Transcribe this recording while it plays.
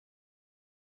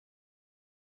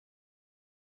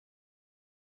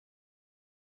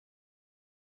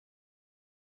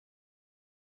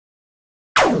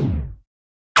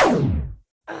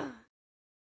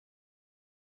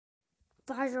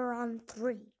Fire on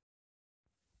three.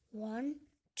 One,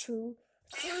 two,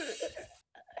 three.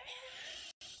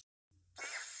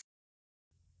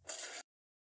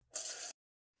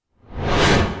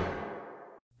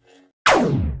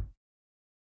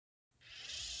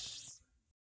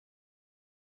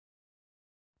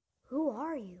 Who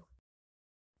are you?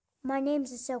 My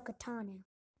name's Ahsoka Tano.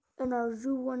 And are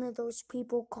you one of those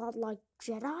people called like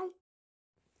Jedi?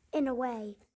 In a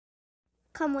way.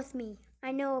 Come with me.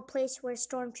 I know a place where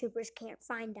stormtroopers can't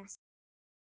find us.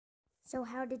 So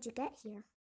how did you get here?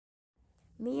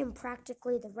 Me and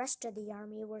practically the rest of the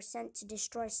army were sent to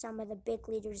destroy some of the big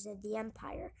leaders of the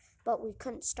Empire, but we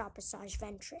couldn't stop Asajj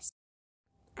Ventress.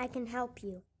 I can help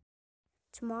you.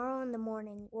 Tomorrow in the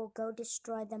morning, we'll go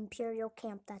destroy the Imperial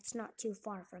camp that's not too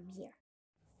far from here.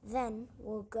 Then,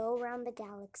 we'll go around the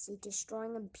galaxy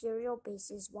destroying Imperial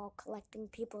bases while collecting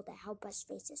people to help us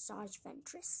face Asajj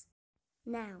Ventress.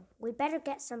 Now, we better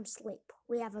get some sleep.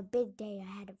 We have a big day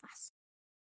ahead of us.